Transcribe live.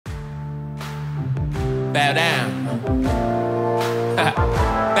Bow down.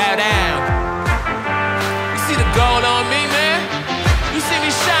 Bow down. You see the gold on me, man? You see me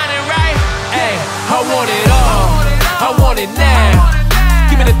shining, right? Hey, I want it all. I want it now.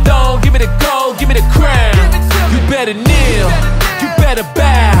 Give me the throne, give me the gold, give me the crown. You better kneel, you better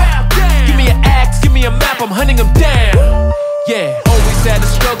bow. Give me an axe, give me a map, I'm hunting them down. Yeah, always had to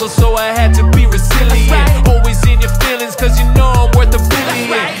struggle, so I had to be resilient. Always in your feelings, cause you know I'm worth $1 billion.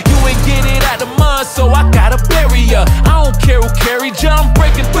 You ain't get it out the mud, so I gotta bury ya. I don't care who carried ya, I'm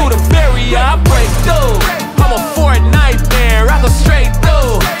breaking through the barrier. I break through, I'm a Fortnite man, I go straight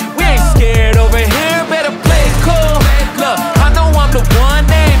through. We ain't scared over here, better play it cool. Look, I know I'm the one,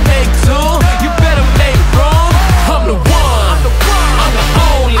 they ain't make two. You better make room, I'm the one, I'm the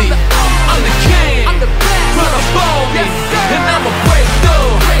only, I'm the king. Run up on me, and I'ma break through,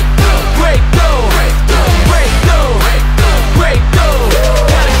 break through, break through, break through.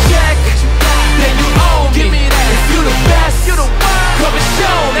 Got a check, then you own me. If you the best, come and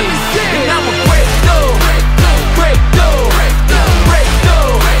show me, and I'ma break through, break through, break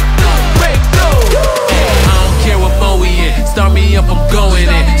through, break through. I don't care what mode we in, start me up, I'm going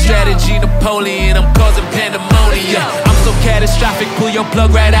in. Strategy Napoleon, I'm causing pandemonium. I'm so catastrophic, pull your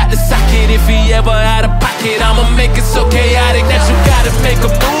plug right out the socket. If he ever out of pocket, I'ma make it so chaotic that you gotta make a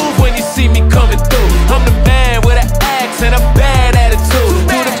move when you see me coming through. I'm the man with an axe and a bad attitude.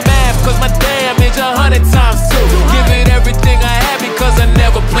 Do the math, cause my damage 100 times 2. Give it everything I have because I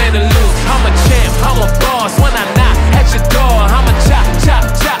never plan to lose. I'm a champ, I'm a boss when I knock at your door. I'ma chop, chop,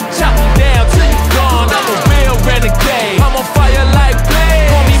 chop, chop you down till you gone. I'm a real renegade, I'm on fire like blaze.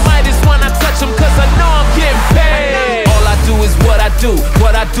 Call me Midas when I touch him cause I know I'm getting paid. All I do is what I do,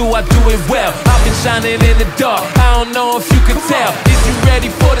 what I do it well. I've been shining in the dark, I don't know if you can tell. Is you ready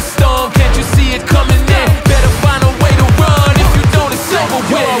for the storm? Can't you see it coming in? Better find a way to run, if you don't it's over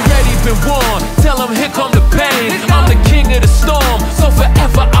with. You already been warned, tell them here come the pain. I'm the king of the storm, so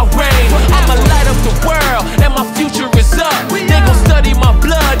forever I reign. I'ma light up the world, and my future is up. They gon' study my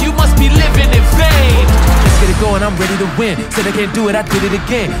blood, you must be living in vain. Let's get it going, I'm ready to win. Said I can't do it, I did it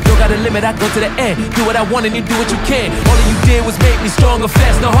again. Don't got a limit, I go to the end. Do what I want and you do what you can. All of you did was make me stronger,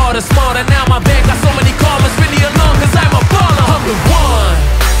 faster, harder, smarter. Now my bank got so many commas, really alone cause I'm a baller. I'm the one,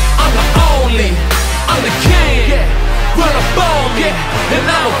 I'm the only, I'm the king. Run up on me, and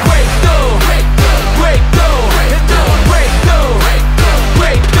I'ma break through, break through, break through, break through,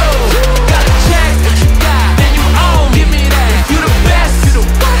 break through. Got a check, then you own me. Give me that, if you the best,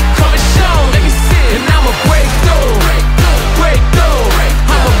 come and show me. Let me see it, and I'ma break through, break through,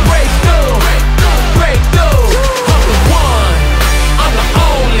 I'ma break through, break through. I'm the one, I'm the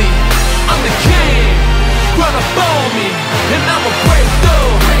only, I'm the king. Run up on me, and I'ma break through,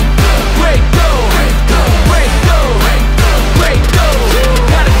 break through, break through, break through.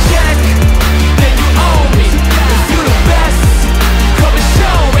 Got a check, then you own me. If you the best, come and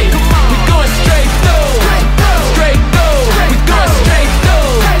show me. We going straight through, straight through. We going straight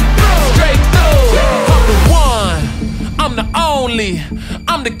through, straight through. I'm the one, I'm the only,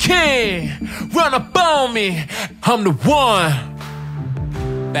 I'm the king. Run up on me, I'm the one.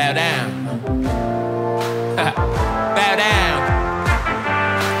 Bow down. Bow down.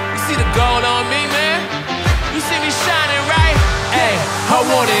 You see the gold on me, man? You see me shining, right? Hey, I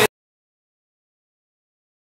want it.